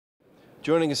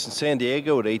Joining us in San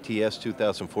Diego at ATS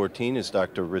 2014 is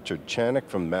Dr. Richard Channick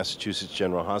from Massachusetts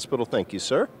General Hospital. Thank you,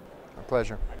 sir. My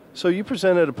pleasure. So you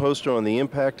presented a poster on the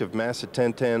impact of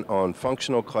Macitentan on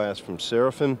functional class from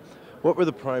SERAPHIN. What were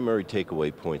the primary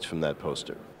takeaway points from that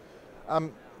poster?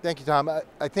 Thank you, Tom.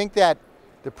 I think that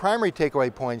the primary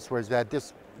takeaway points was that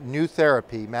this new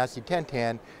therapy,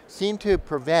 Macitentan, seemed to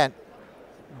prevent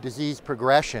disease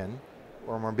progression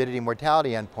or morbidity and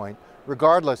mortality endpoint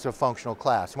regardless of functional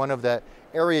class. One of the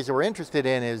areas that we're interested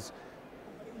in is,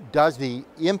 does the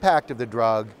impact of the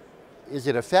drug, is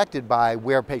it affected by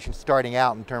where patients starting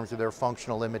out in terms of their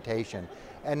functional limitation?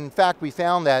 And in fact, we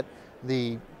found that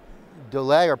the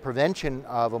delay or prevention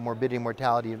of a morbidity and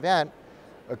mortality event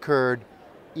occurred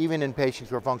even in patients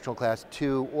who are functional class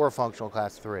 2 or functional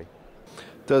class 3.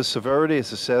 Does severity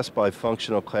as assessed by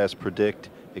functional class predict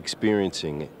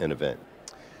experiencing an event?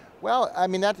 Well, I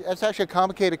mean, that's actually a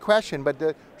complicated question, but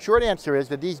the short answer is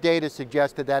that these data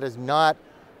suggest that that is not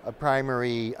a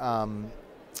primary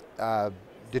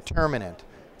determinant.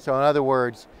 So in other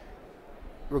words,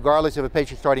 regardless of a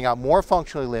patient starting out more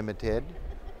functionally limited,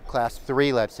 class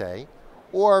 3 let's say,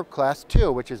 or class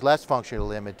 2, which is less functionally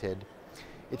limited,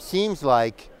 it seems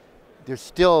like there's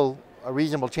still a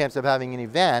reasonable chance of having an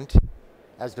event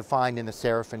as defined in the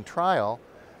SERAPHIN trial,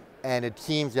 and it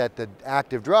seems that the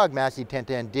active drug,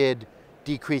 Macitentan, did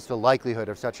decrease the likelihood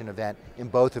of such an event in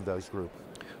both of those groups.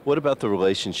 What about the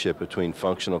relationship between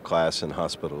functional class and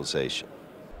hospitalization?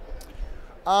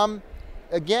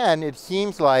 Again, it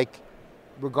seems like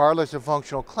regardless of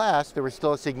functional class, there were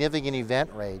still significant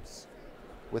event rates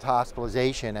with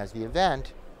hospitalization as the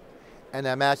event, and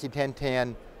that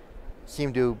Macitentan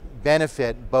seemed to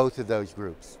benefit both of those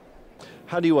groups.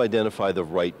 How do you identify the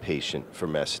right patient for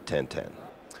Macitentan?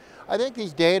 I think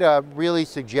these data really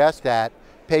suggest that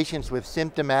patients with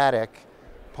symptomatic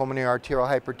pulmonary arterial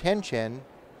hypertension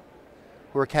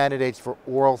who are candidates for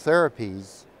oral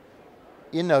therapies,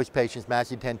 in those patients,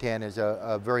 Macitentan is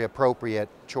a very appropriate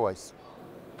choice.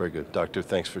 Very good. Doctor,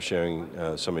 thanks for sharing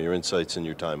some of your insights and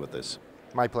your time with us.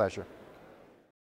 My pleasure.